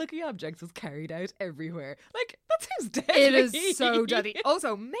of unlucky objects was carried out everywhere. Like, that seems deadly. It is so deadly.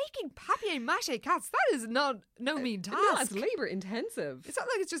 Also, making papier-mâché cats, that is no mean task. No, it's labour intensive. It's not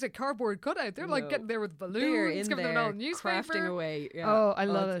like it's just a cardboard cutout. They're like No. getting there with They're balloons, in giving them there an old newspaper. crafting away. Yeah. Oh, I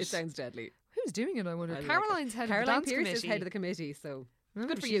love It it. sounds deadly. Who Who's doing it, I wonder? I like it. Caroline's head Caroline of the dance Pierce committee. is head of the committee, so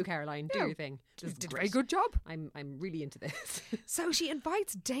good for she- you, Caroline. Do yeah, your thing. This is Did a great. very good job. I'm really into this. So she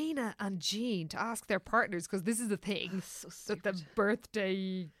invites Dana and Jean to ask their partners, because this is the thing, so that the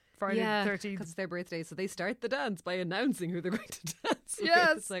birthday Friday yeah, the 13th. because it's their birthday, so they start the dance by announcing who they're going to dance with.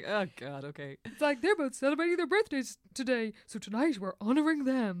 Yes. It's like, oh God, okay. It's like they're both celebrating their birthdays today, so tonight we're honouring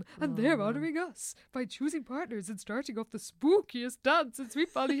them, and they're honouring us by choosing partners and starting off the spookiest dance in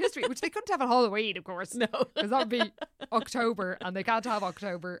Sweet Valley history, which they couldn't have on Halloween, of course. No. Because that would be October, and they can't have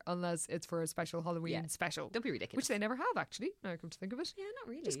October unless it's for a special Halloween Yeah. special. Don't be ridiculous. Which they never have, actually, now I come to think of it. Yeah, not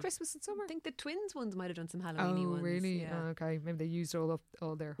really. Just Christmas and summer. I think the twins ones might have done some Oh, Halloween ones. really? Yeah. Oh, okay, maybe they used all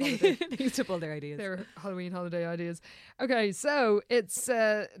their holiday They used up all their ideas. their Halloween holiday ideas. Okay, so it's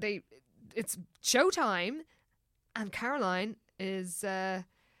showtime, and Caroline is has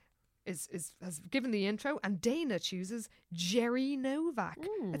given the intro, and Dana chooses Jerry Novak.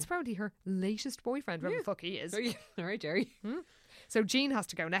 It's apparently her latest boyfriend, whatever the fuck he is. Oh, yeah. All right, Jerry. So Jean has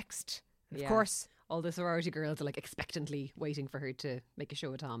to go next, of Yeah. course. All the sorority girls are like expectantly waiting for her to make a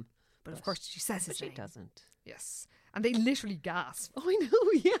show of Tom. But of course she says But his she name. doesn't. Yes, and they literally gasp. Oh, I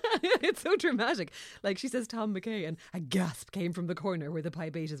know, yeah. It's so dramatic. Like, she says Tom McKay, and a gasp came from the corner where the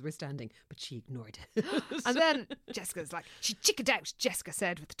Pi Betas were standing, but she ignored it. And then Jessica's like, she chickened out, Jessica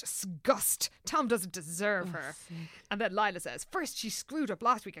said with disgust. Tom doesn't deserve her. And then Lila says, first she screwed up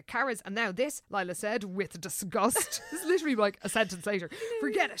last week at Cara's, and now this, Lila said with disgust. This is literally like a sentence later.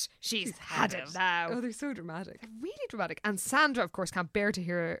 Forget it. She's had it now. Oh, they're so dramatic. Really dramatic. And Sandra, of course, can't bear to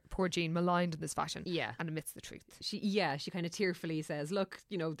hear poor Jean maligned in this fashion. Yeah. And admits the truth. She kind of tearfully says, look,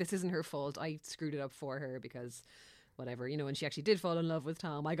 this isn't her fault. I screwed it up for her because whatever, and she actually did fall in love with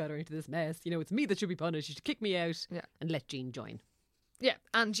Tom. I got her into this mess. It's me that should be punished. You should kick me out and let Jean join. Yeah,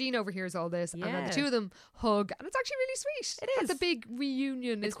 and Jean overhears all this, and then the Yeah. two of them hug, and it's actually really sweet. It That's is. a big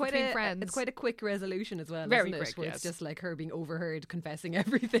reunion. It's quite between friends. It's quite a quick resolution as well. Very isn't it? quick, Where yes. It's just like her being overheard confessing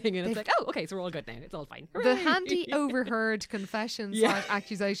everything, and it's like, oh, okay, so we're all good now. It's all fine. The Hooray! handy overheard confession Yeah. /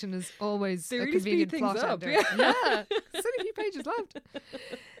 accusation is always They a really convenient speed plot things up, ender. yeah. Yeah, there's only a few pages left.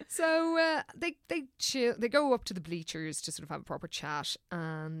 So they chill. They go up to the bleachers to sort of have a proper chat,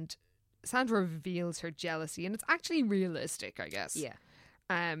 and Sandra reveals her jealousy, and it's actually realistic, I guess. Yeah.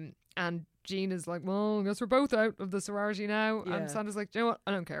 And Jean is like, well, I guess we're both out of the sorority now. Yeah. And Sandra's like, you know what?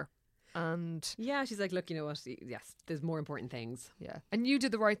 I don't care. And Yeah, she's like, look, you know what? Yes, there's more important things. yeah, and you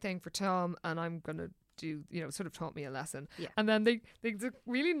did the right thing for Tom, and I'm gonna do, sort of taught me a lesson. Yeah. And then there's a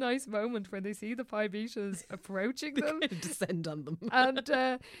really nice moment where they see the Pi Betas approaching them, Descend on them.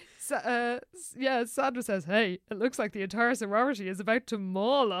 and Sandra says, "Hey, it looks like the entire sorority is about to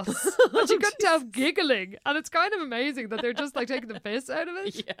maul us." And she couldn't help giggling, and it's kind of amazing that they're just like taking the piss out of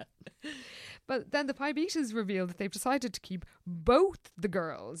it. Yeah. But then the Pi Betas reveal that they've decided to keep both the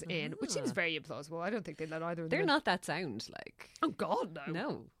girls in, which seems very implausible. I don't think they'd let either of them They're in. not that sound, like. Oh, God, no.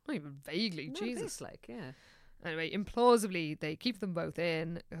 No. Not even vaguely. Not Jesus. this, like, yeah. Anyway, implausibly, they keep them both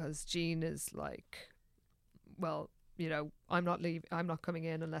in because Jean is like, well, I'm not coming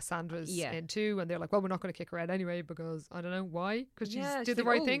in unless Sandra's Yeah. in too. And they're like, well, we're not going to kick her out anyway because, I don't know, why? Because Yeah, did she's the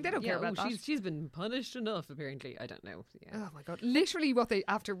like, right thing. They don't care about that. She's been punished enough, apparently. I don't know. Yeah. Oh my God. Literally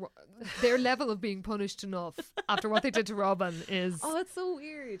their level of being punished enough after what they did to Robin is... Oh, it's so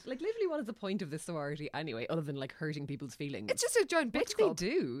weird. Like, literally, what is the point of this sorority anyway, other than, like, hurting people's feelings? It's just a giant what bitch do club. they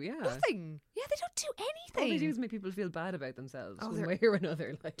do? Yeah. Nothing. Yeah, they don't do All anything. they do is make people feel bad about themselves Oh, one they're- way or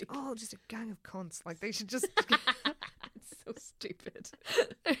another. Like, Oh, just a gang of cunts. Like, they should just... it's so stupid.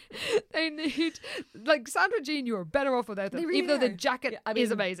 they need... Like, Sandra Jean, you are better off without them. They really even though the are. jacket Yeah, I mean,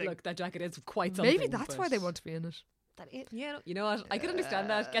 is amazing. Look, that jacket is quite something. Maybe that's why they want to be in it. Yeah, you know what? I could understand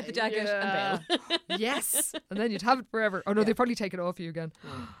that. Get the jacket Yeah. and bail. Yes. And then you'd have it forever. Oh, no, they probably take it off you again.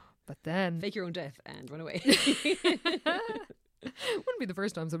 But then... Fake your own death and run away. Wouldn't be the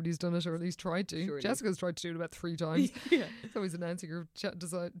first time somebody's done it, or at least tried to. Surely. Jessica's tried to do it about 3 times. Yeah. It's always announcing her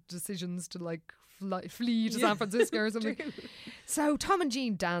decisions to like flee to San Francisco or something. True. So Tom and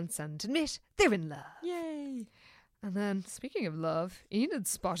Jean dance and admit they're in love. Yay. And then, speaking of love, Enid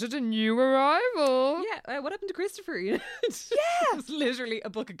spotted a new arrival. Yeah, what happened to Christopher? Yeah. It was literally a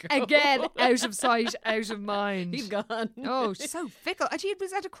book ago. Again, out of sight, out of mind. He's gone. Oh, she's so fickle. And she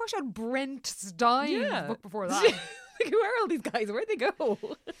was at a crush on Brent Stein Yeah. book before that. Like, who are all these guys? Where'd they go?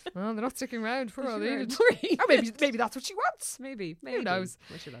 Well, they're not sticking around for all Sure, Enid. poor Enid. Or maybe that's what she wants. Maybe. Who knows?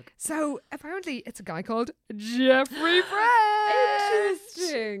 Wish you luck. So apparently it's a guy called Jeffrey French.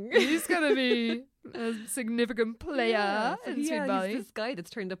 Interesting. He's going to be a significant player So in Sweet Valley. he's this guy that's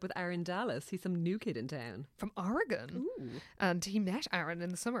turned up with Aaron Dallas. He's some new kid in town. From Oregon. Ooh. And he met Aaron in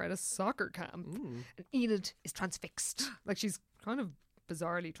the summer at a soccer camp. And Enid is transfixed. Like she's kind of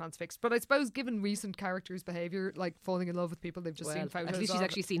bizarrely transfixed. But I suppose given recent characters' behaviour, like falling in love with people they've just seen photos at least she's of.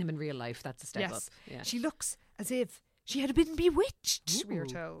 actually seen him in real life. That's a step up. Yeah. She looks as if she had been bewitched, we are Ooh,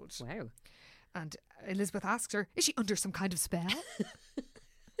 told. Wow. And Elizabeth asks her, is she under some kind of spell?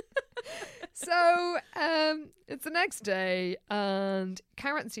 So it's the next day, and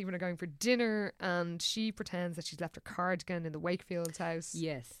Karen and Stephen are going for dinner, and she pretends that she's left her cardigan in the Wakefield's house.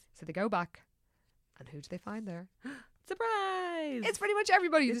 Yes. So they go back, and who do they find there? Surprise! It's pretty much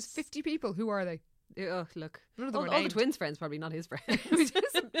everybody. There's 50 people. Who are they? Oh, look. None of them All are the named. twins' friends, probably not his friends.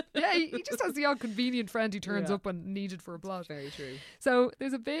 Yeah, he just has the odd convenient friend who turns Yeah. up when needed for a plot. Very true. So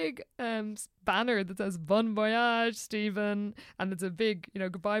there's a big banner that says "Bon Voyage, Stephen," and it's a big,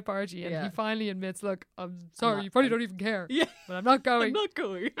 goodbye party. And Yeah. he finally admits, "Look, I'm sorry, not- you probably don't even care, Yeah. but I'm not going." I'm not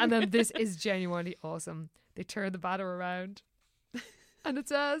going. And then this is genuinely awesome. They turn the banner around, and it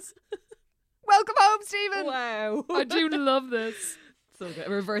says, "Welcome home, Stephen." Wow. I do love this. So good.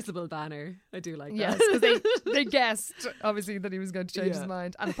 A reversible banner. I do like Yes, that. because they guessed obviously that he was going to change his Yeah.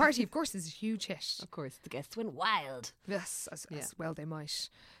 mind, and the party, of course, is a huge hit. Of course, the guests went wild. Yes, as Yeah. well they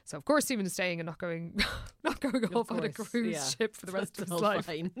might. So of course Stephen is staying and not going off on a course, cruise yeah. ship for the rest of That's his all life.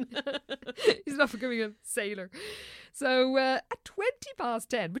 fine. He's not becoming a sailor. So at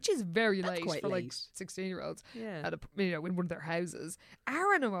 10:20, which is very That's late quite for like late. 16-year-olds, Yeah. at in one of their houses,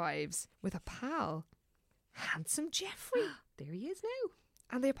 Aaron arrives with a pal, handsome Jeffrey. There he is now.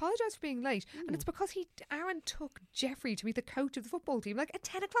 And they apologise for being late. And it's because Aaron took Jeffrey to meet the coach of the football team like at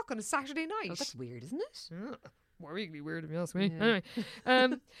 10 o'clock on a Saturday night. Oh, that's weird, isn't it? Worryingly weird, if you ask me. Yeah.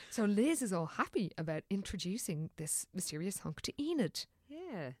 Anyway, so Liz is all happy about introducing this mysterious hunk to Enid.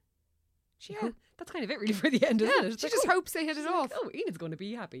 Yeah. Yeah. That's kind of it really for the end, isn't Yeah, it? It's she like, just oh, hopes they hit it she's off. like, oh, Enid's going to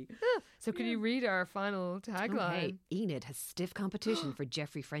be happy. So can you read our final tagline? Okay. Enid has stiff competition for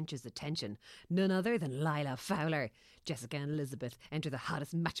Geoffrey French's attention. None other than Lila Fowler. Jessica and Elizabeth enter the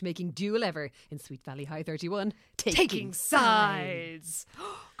hottest matchmaking duel ever in Sweet Valley High 31. Taking sides.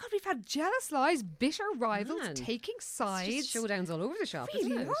 God, we've had jealous lies, bitter rivals, Man. taking It's sides. just showdowns all over the shop,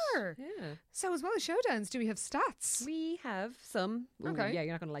 Really isn't it? are. Yeah. So as well as showdowns, do we have stats? We have some. Ooh, Okay. Yeah,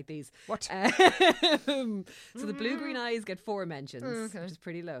 you're not going to like these. What? So the blue-green eyes get 4 mentions, Okay. which is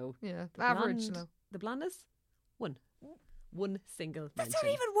pretty low. Yeah, The average. blonde- No. The blondes? 1. 1 single That's mention.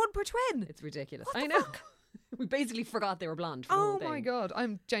 not even one per twin. It's ridiculous. What I the know. fuck? We basically forgot they were blonde for the Oh whole thing. my god,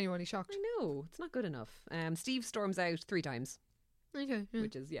 I'm genuinely shocked. I know. It's not good enough. Steve storms out 3 times, Okay, yeah.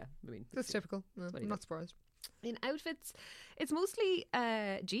 which is, I mean... That's typical. No, what he I'm not does. surprised. In outfits, it's mostly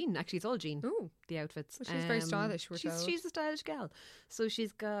Jean. Actually, it's all Jean. Ooh. The outfits. Well, she's very stylish, we're she's, told. she's a stylish gal. So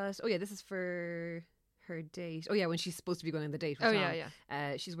she's got... Oh, yeah, this is for her date. Oh, yeah, when she's supposed to be going on the date with Oh, Tom.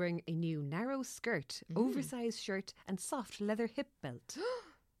 yeah. She's wearing a new narrow skirt, oversized shirt and soft leather hip belt.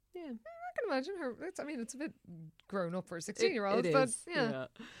 Yeah. I can imagine her. It's a bit grown up for a 16-year-old, It but is,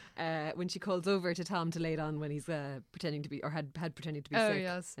 yeah. when she calls over to Tom to lay it on when he's pretending to be, or had pretended to be Oh, sick,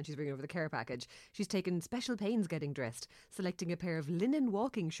 yes. and she's bringing over the care package, she's taken special pains getting dressed, selecting a pair of linen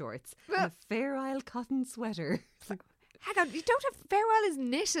walking shorts and a Fair Isle cotton sweater. It's like, Hang on, you don't have Fair Isle is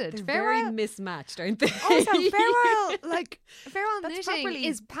knitted. they're Fair very Isle. mismatched, aren't they? Also, Fair Isle, Fair Isle That's knitting properly-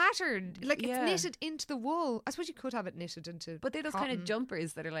 is patterned. Like, Yeah. it's knitted into the wool. I suppose you could have it knitted into. But they're those kind of cotton.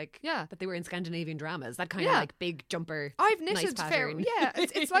 jumpers that are like, Yeah. that they were in Scandinavian dramas. That kind of Yeah. like big jumper. I've nice knitted Fair. pattern. Yeah,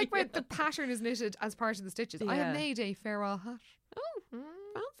 it's like where the pattern is knitted as part of the stitches. I have Yeah. made a Fair Isle hat. Oh,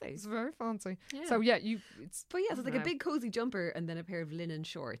 fancy. It's very fancy. Yeah. So yeah, it's. But yeah, so it's like a Wow. big cozy jumper and then a pair of linen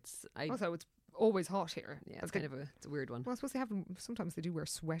shorts. Also, it's always hot here. Yeah, That's it's kind of it's a weird one. Well, I suppose sometimes they do wear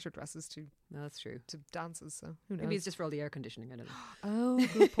sweater dresses to No, that's true. dances. So who knows? Maybe it's just for all the air conditioning. I don't know. Oh,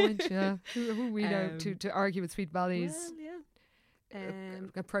 good point. Yeah, who we know Um, to argue with Sweet Valley's Well, yeah.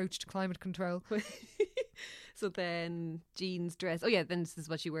 approach to climate control. So then Jean's dress. Oh yeah, then this is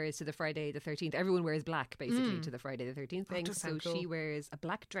what she wears to the Friday the 13th. Everyone wears black basically to the Friday the 13th thing. does So sound she cool. wears a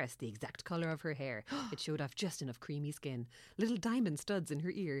black dress, the exact colour of her hair. It showed off just enough creamy skin. Little diamond studs in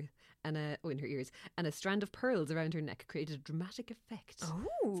her ear and in her ears, and a strand of pearls around her neck created a dramatic effect. Oh,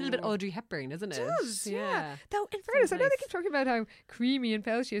 It's a little bit Audrey Hepburn, isn't it? It does, yeah. Though, in Sounds fairness, I know they nice. keep talking about how creamy and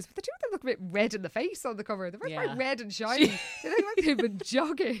pale she is, but the two of them look a bit red in the face on the cover. They're both Yeah. very red and shiny. They look like they've been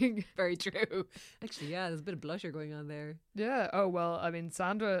jogging. Very true. Actually, yeah, there's a bit of blusher going on there. Yeah. Oh, well, I mean,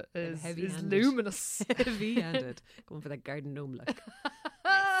 Sandra is heavy-handed. luminous. Heavy-handed. Going for that garden gnome look.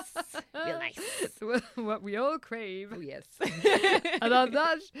 Real nice. What we all crave. Oh, yes. And on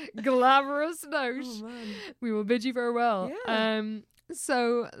that glamorous note, Oh, man. we will bid you farewell. Yeah.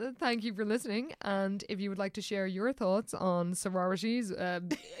 So thank you for listening. And if you would like to share your thoughts on sororities,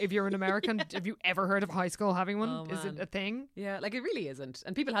 if you're an American, have you ever heard of high school having one? Oh, Is it a thing? Yeah, like it really isn't.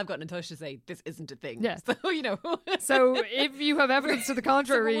 And people have gotten in touch to say this isn't a thing. Yeah. So, you know. So if you have evidence to the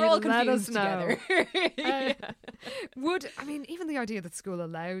contrary, we're all let us confused know. together. Yeah. Even the idea that school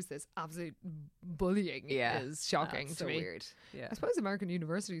allows this absolute bullying is shocking That's to so me. weird. Yeah. I suppose American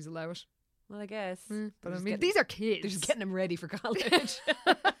universities allow it. Well, I guess. But I mean, these are kids. They're just getting them ready for college.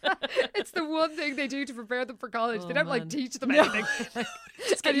 It's the one thing they do to prepare them for college. Oh, they don't man. teach them anything.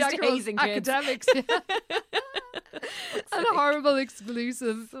 Just get Any used to actual hazing kids. academics. Yeah. And horrible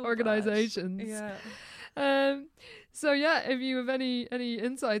exclusive So organisations. bad. Yeah. So yeah, if you have any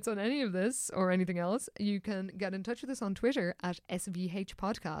insights on any of this or anything else, you can get in touch with us on Twitter at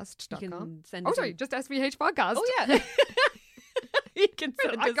svhpodcast.com. You can send Oh, us sorry, just SVH Podcast. Oh, yeah. You can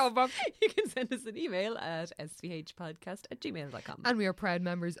Where did that go from? send us an email at svhpodcast@gmail.com. And we are proud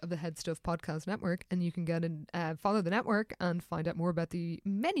members of the Head Stuff Podcast Network, and you can get in, follow the network and find out more about the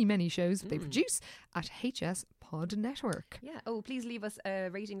many, many shows they produce at HS Pod Network. Yeah. Oh, please leave us a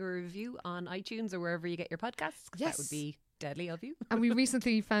rating or review on iTunes or wherever you get your podcasts. 'Cause Yes. that would be deadly of you. And we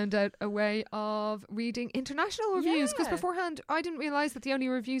recently found out a way of reading international reviews, because Yeah. beforehand I didn't realise that the only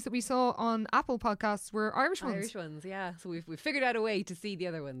reviews that we saw on Apple Podcasts were Irish ones. Irish ones, yeah. So we've figured out a way to see the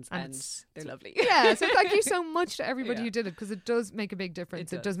other ones, and it's- they're lovely. Yeah, so thank you so much to everybody Yeah. who did it, because it does make a big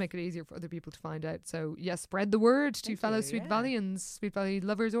difference. It It does make it easier for other people to find out. So yes, spread the word to Thank fellow you, Sweet yeah. Valleys, Sweet Valley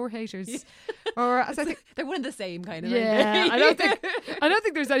lovers or haters. Or as I think, They're one and the same kind of. yeah, aren't they? I don't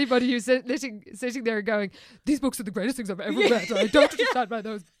think there's anybody who's sitting there going, these books are the greatest things I've ever read. I don't understand why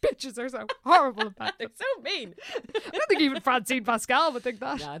those bitches are so horrible about They're them. so mean. I don't think even Francine Pascal would think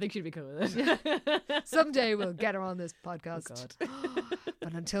that. Yeah, I think she'd be cool with it. Someday we'll get her on this Oh, podcast. God.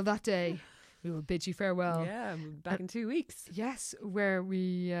 But until that day, we will bid you farewell. Yeah, I'm back in 2 weeks. Yes, where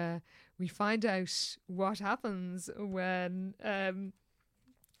we find out what happens when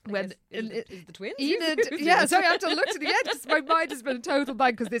Is it the twins? Enid. Who's Yeah, it? sorry, I have to look to the end because my mind has been a total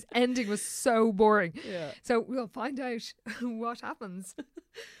blank because this ending was so boring. Yeah. So we'll find out what happens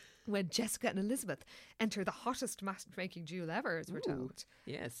when Jessica and Elizabeth enter the hottest matchmaking duel ever, as we're told.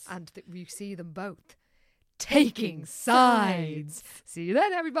 Yes. And we see them both taking sides. See you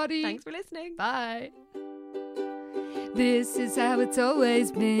then, everybody. Thanks for listening. Bye. This is how it's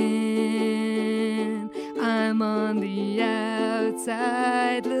always been. I'm on the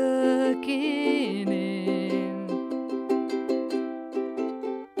outside looking in.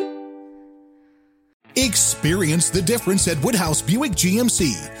 Experience the difference at Woodhouse Buick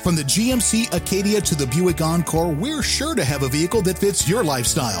GMC. From the GMC Acadia to the Buick Encore, we're sure to have a vehicle that fits your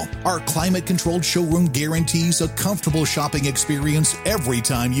lifestyle. Our climate-controlled showroom guarantees a comfortable shopping experience every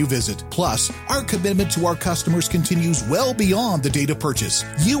time you visit. Plus, our commitment to our customers continues well beyond the date of purchase.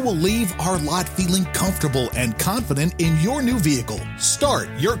 You will leave our lot feeling comfortable and confident in your new vehicle. Start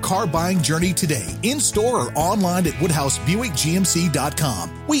your car buying journey today, in store or online at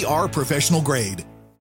WoodhouseBuickGMC.com. We are professional grade.